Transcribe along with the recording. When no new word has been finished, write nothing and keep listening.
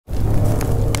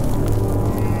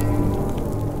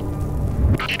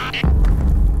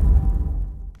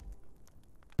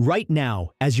Right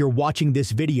now, as you're watching this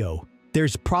video,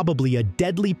 there's probably a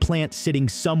deadly plant sitting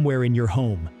somewhere in your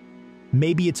home.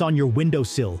 Maybe it's on your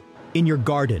windowsill, in your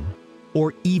garden,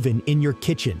 or even in your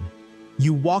kitchen.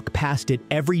 You walk past it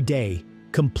every day,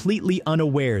 completely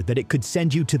unaware that it could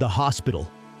send you to the hospital.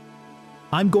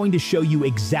 I'm going to show you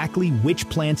exactly which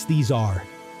plants these are,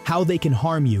 how they can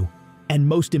harm you, and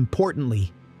most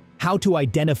importantly, how to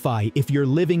identify if you're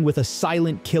living with a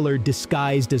silent killer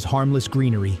disguised as harmless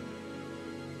greenery.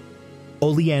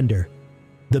 Oleander,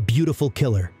 the beautiful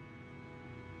killer.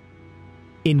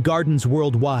 In gardens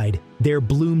worldwide, there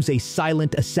blooms a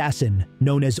silent assassin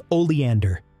known as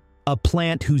oleander, a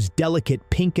plant whose delicate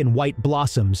pink and white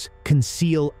blossoms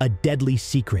conceal a deadly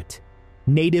secret.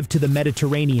 Native to the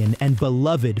Mediterranean and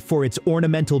beloved for its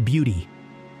ornamental beauty,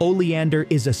 oleander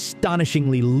is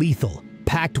astonishingly lethal,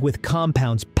 packed with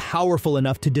compounds powerful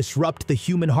enough to disrupt the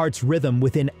human heart's rhythm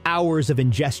within hours of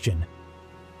ingestion.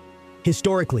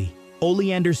 Historically,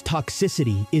 oleander's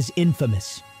toxicity is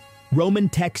infamous. Roman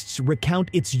texts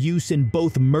recount its use in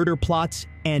both murder plots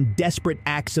and desperate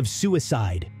acts of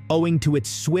suicide, owing to its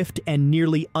swift and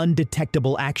nearly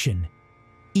undetectable action.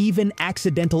 Even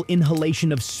accidental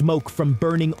inhalation of smoke from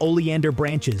burning oleander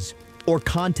branches or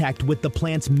contact with the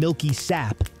plant's milky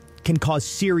sap can cause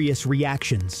serious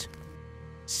reactions.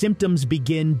 Symptoms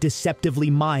begin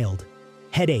deceptively mild: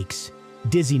 headaches,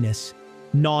 dizziness,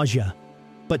 nausea,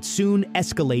 but soon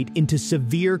escalate into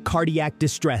severe cardiac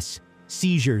distress,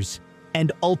 seizures,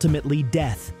 and ultimately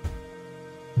death.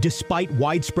 Despite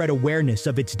widespread awareness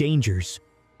of its dangers,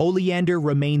 oleander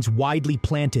remains widely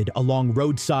planted along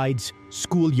roadsides,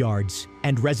 schoolyards,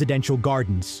 and residential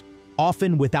gardens,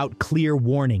 often without clear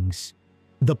warnings.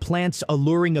 The plant's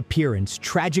alluring appearance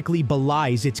tragically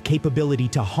belies its capability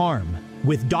to harm,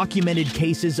 with documented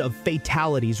cases of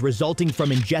fatalities resulting from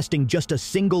ingesting just a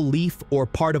single leaf or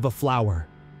part of a flower.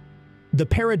 The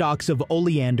paradox of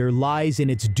oleander lies in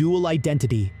its dual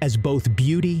identity as both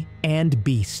beauty and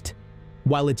beast.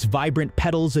 While its vibrant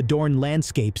petals adorn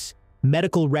landscapes,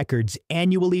 medical records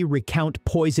annually recount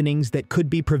poisonings that could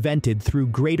be prevented through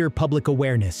greater public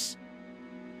awareness.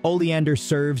 Oleander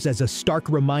serves as a stark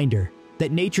reminder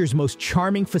that nature's most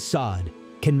charming facade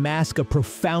can mask a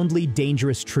profoundly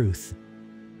dangerous truth.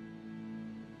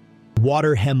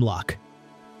 Water hemlock,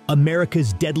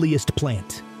 America's deadliest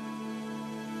plant.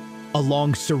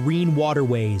 Along serene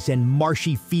waterways and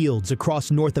marshy fields across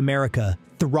North America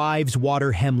thrives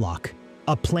water hemlock,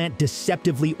 a plant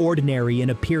deceptively ordinary in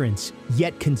appearance,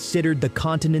 yet considered the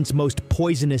continent's most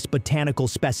poisonous botanical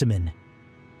specimen.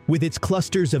 With its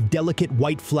clusters of delicate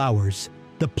white flowers,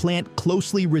 the plant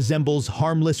closely resembles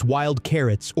harmless wild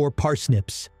carrots or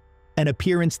parsnips, an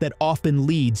appearance that often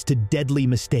leads to deadly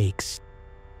mistakes.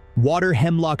 Water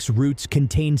hemlock's roots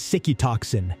contain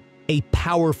cicutoxin, a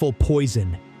powerful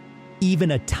poison.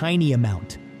 Even a tiny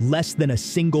amount, less than a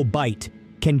single bite,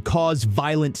 can cause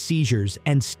violent seizures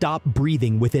and stop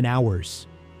breathing within hours.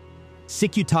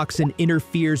 Cicutoxin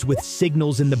interferes with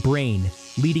signals in the brain,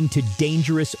 leading to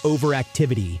dangerous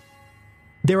overactivity.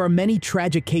 There are many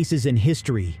tragic cases in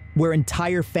history where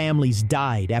entire families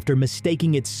died after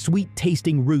mistaking its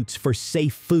sweet-tasting roots for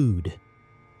safe food.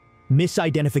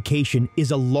 Misidentification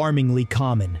is alarmingly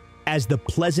common, as the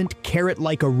pleasant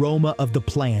carrot-like aroma of the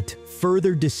plant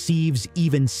further deceives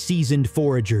even seasoned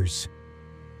foragers.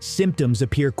 Symptoms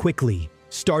appear quickly,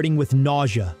 starting with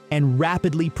nausea and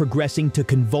rapidly progressing to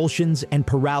convulsions and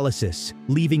paralysis,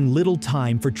 leaving little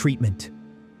time for treatment.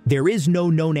 There is no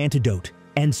known antidote,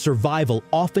 and survival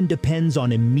often depends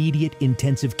on immediate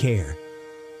intensive care.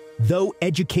 Though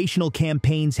educational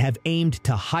campaigns have aimed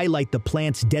to highlight the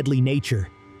plant's deadly nature,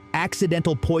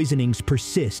 accidental poisonings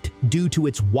persist due to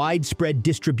its widespread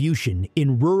distribution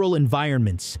in rural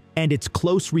environments and its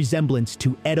close resemblance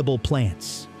to edible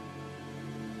plants.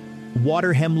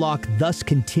 Water hemlock thus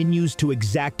continues to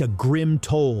exact a grim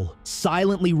toll,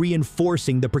 silently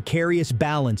reinforcing the precarious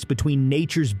balance between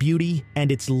nature's beauty and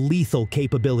its lethal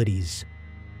capabilities.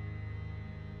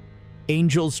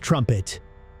 Angel's trumpet,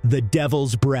 the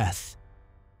devil's breath.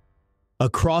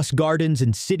 Across gardens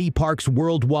and city parks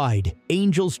worldwide,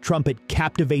 Angel's trumpet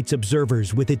captivates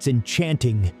observers with its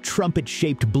enchanting,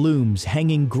 trumpet-shaped blooms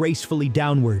hanging gracefully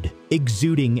downward,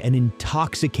 exuding an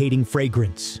intoxicating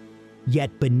fragrance.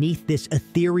 Yet beneath this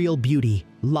ethereal beauty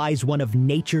lies one of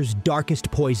nature's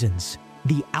darkest poisons,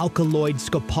 the alkaloid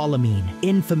scopolamine,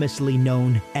 infamously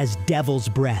known as devil's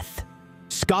breath.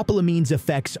 Scopolamine's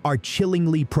effects are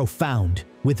chillingly profound,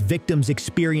 with victims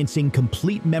experiencing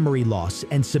complete memory loss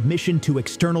and submission to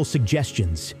external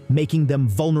suggestions, making them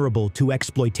vulnerable to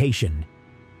exploitation.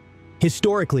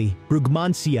 Historically,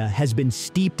 Brugmansia has been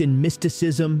steeped in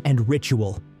mysticism and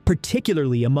ritual,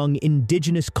 particularly among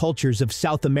indigenous cultures of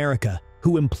South America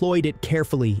who employed it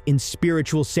carefully in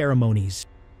spiritual ceremonies.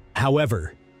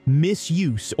 However,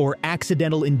 misuse or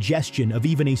accidental ingestion of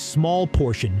even a small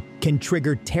portion can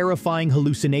trigger terrifying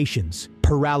hallucinations,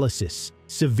 paralysis,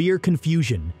 severe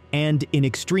confusion, and, in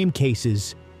extreme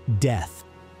cases, death.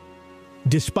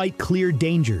 Despite clear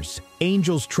dangers,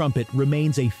 angel's trumpet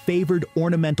remains a favored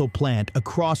ornamental plant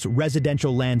across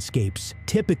residential landscapes,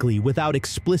 typically without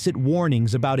explicit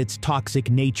warnings about its toxic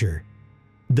nature.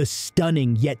 The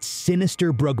stunning yet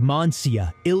sinister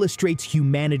Brugmansia illustrates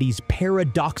humanity's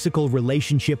paradoxical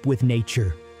relationship with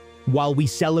nature. While we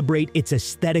celebrate its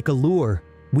aesthetic allure,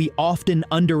 we often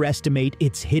underestimate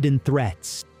its hidden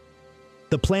threats.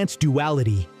 The plant's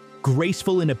duality,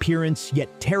 graceful in appearance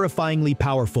yet terrifyingly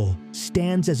powerful,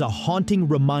 stands as a haunting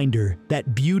reminder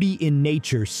that beauty in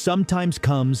nature sometimes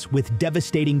comes with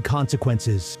devastating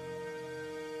consequences.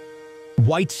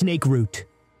 White snakeroot,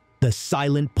 the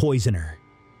silent poisoner.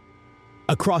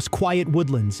 Across quiet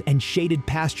woodlands and shaded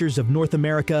pastures of North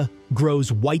America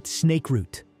grows white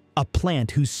snakeroot, a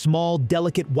plant whose small,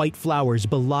 delicate white flowers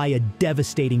belie a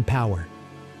devastating power.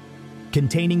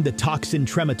 Containing the toxin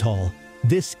trematol,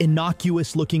 this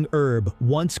innocuous-looking herb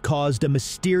once caused a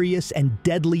mysterious and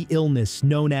deadly illness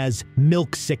known as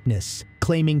milk sickness,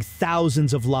 claiming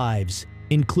thousands of lives,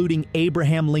 including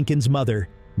Abraham Lincoln's mother,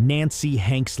 Nancy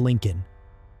Hanks Lincoln.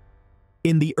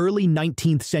 In the early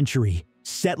 19th century,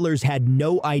 settlers had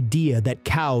no idea that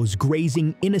cows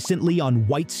grazing innocently on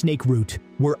white snakeroot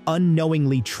were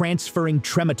unknowingly transferring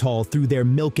trematol through their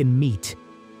milk and meat.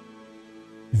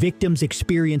 Victims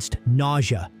experienced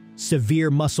nausea, severe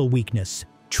muscle weakness,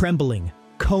 trembling,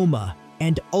 coma,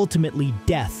 and ultimately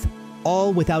death,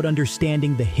 all without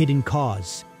understanding the hidden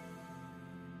cause.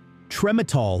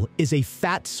 Trematol is a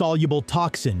fat-soluble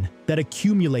toxin that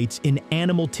accumulates in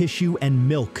animal tissue and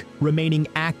milk, remaining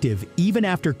active even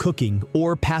after cooking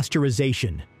or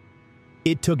pasteurization.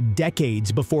 It took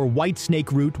decades before white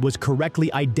snakeroot was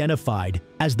correctly identified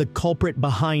as the culprit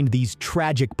behind these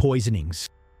tragic poisonings.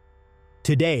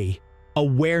 Today,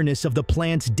 awareness of the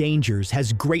plant's dangers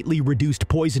has greatly reduced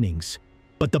poisonings,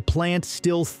 but the plant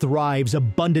still thrives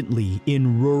abundantly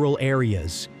in rural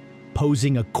areas,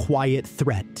 posing a quiet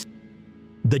threat.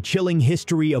 The chilling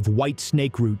history of white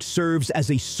snakeroot serves as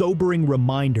a sobering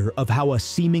reminder of how a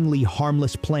seemingly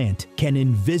harmless plant can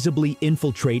invisibly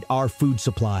infiltrate our food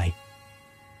supply.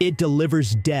 It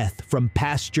delivers death from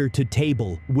pasture to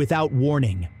table without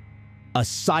warning, a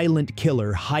silent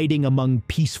killer hiding among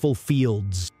peaceful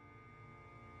fields.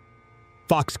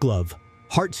 Foxglove,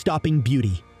 heart-stopping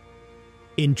beauty.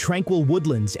 In tranquil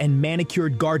woodlands and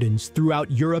manicured gardens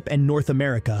throughout Europe and North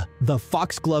America, the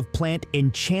foxglove plant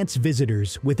enchants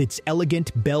visitors with its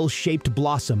elegant bell-shaped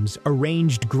blossoms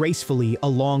arranged gracefully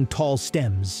along tall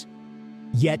stems.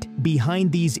 Yet,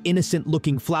 behind these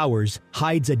innocent-looking flowers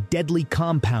hides a deadly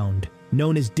compound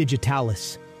known as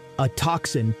digitalis, a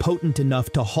toxin potent enough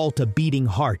to halt a beating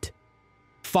heart.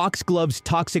 Foxglove's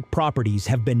toxic properties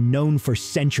have been known for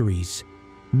centuries.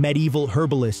 Medieval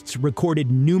herbalists recorded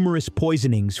numerous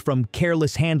poisonings from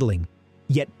careless handling,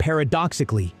 yet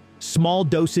paradoxically, small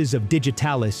doses of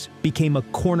digitalis became a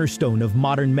cornerstone of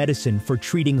modern medicine for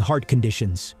treating heart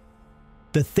conditions.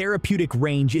 The therapeutic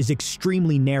range is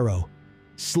extremely narrow.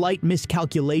 Slight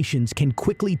miscalculations can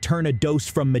quickly turn a dose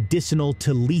from medicinal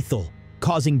to lethal,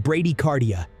 causing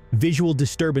bradycardia, visual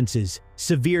disturbances,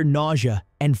 severe nausea,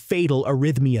 and fatal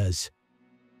arrhythmias.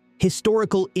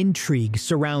 Historical intrigue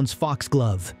surrounds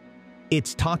foxglove.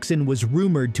 Its toxin was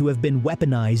rumored to have been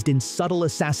weaponized in subtle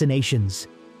assassinations,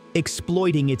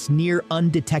 exploiting its near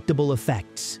undetectable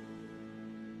effects.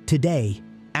 Today,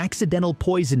 accidental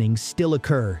poisonings still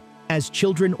occur, as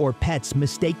children or pets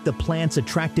mistake the plant's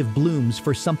attractive blooms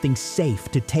for something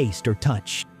safe to taste or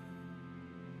touch.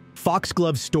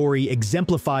 Foxglove's story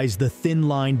exemplifies the thin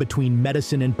line between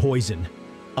medicine and poison,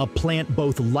 a plant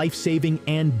both life-saving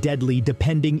and deadly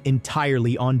depending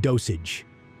entirely on dosage.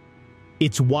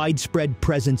 Its widespread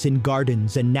presence in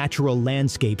gardens and natural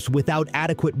landscapes without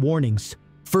adequate warnings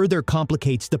further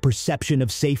complicates the perception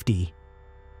of safety.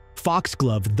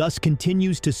 Foxglove thus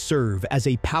continues to serve as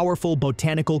a powerful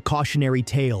botanical cautionary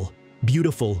tale,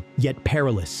 beautiful yet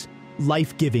perilous,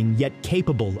 life-giving yet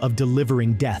capable of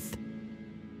delivering death.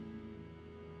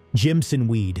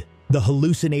 Jimsonweed, the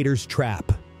hallucinator's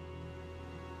trap.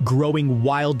 Growing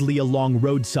wildly along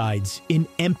roadsides, in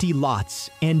empty lots,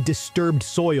 and disturbed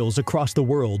soils across the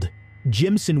world,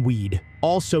 Jimsonweed,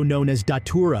 also known as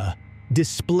datura,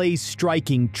 displays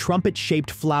striking trumpet-shaped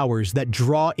flowers that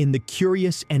draw in the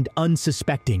curious and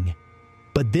unsuspecting.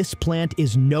 But this plant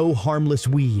is no harmless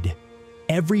weed.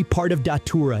 Every part of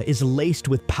Datura is laced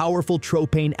with powerful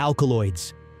tropane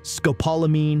alkaloids,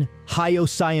 scopolamine,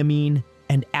 hyoscyamine,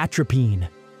 and atropine,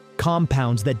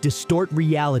 compounds that distort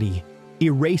reality,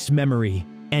 erase memory,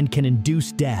 and can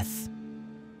induce death.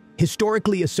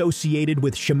 Historically associated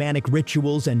with shamanic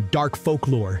rituals and dark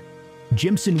folklore,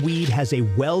 Jimsonweed has a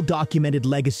well-documented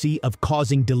legacy of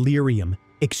causing delirium,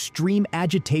 extreme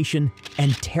agitation,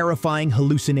 and terrifying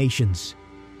hallucinations.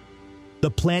 The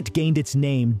plant gained its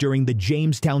name during the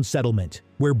Jamestown settlement,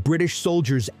 where British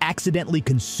soldiers accidentally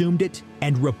consumed it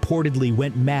and reportedly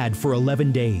went mad for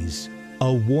 11 days,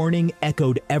 a warning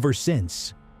echoed ever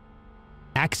since.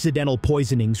 Accidental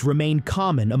poisonings remain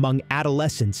common among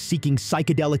adolescents seeking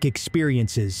psychedelic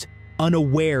experiences,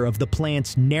 unaware of the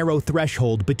plant's narrow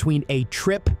threshold between a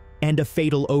trip and a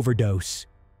fatal overdose.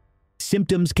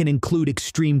 Symptoms can include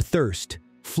extreme thirst,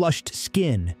 flushed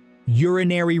skin,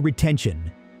 urinary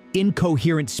retention,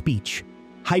 incoherent speech,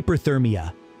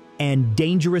 hyperthermia, and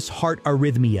dangerous heart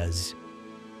arrhythmias.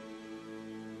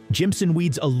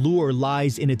 Jimsonweed's allure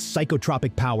lies in its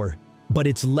psychotropic power, but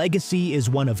its legacy is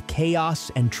one of chaos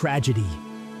and tragedy.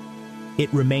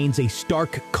 It remains a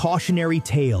stark cautionary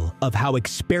tale of how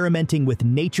experimenting with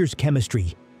nature's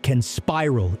chemistry can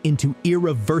spiral into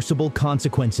irreversible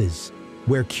consequences,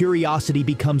 where curiosity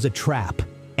becomes a trap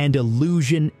and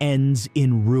illusion ends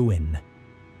in ruin.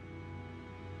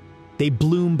 They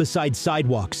bloom beside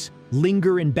sidewalks,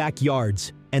 linger in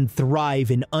backyards, and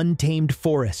thrive in untamed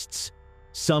forests.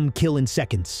 Some kill in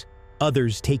seconds,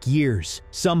 others take years.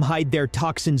 Some hide their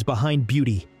toxins behind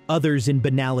beauty, others in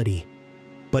banality.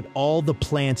 But all the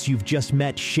plants you've just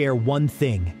met share one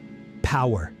thing: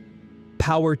 power.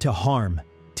 Power to harm,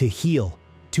 to heal,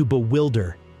 to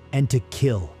bewilder, and to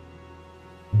kill.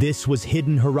 This was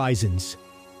Hidden Horizons.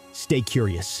 Stay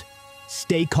curious,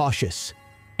 stay cautious,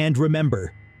 and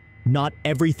remember, not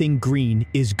everything green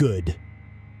is good.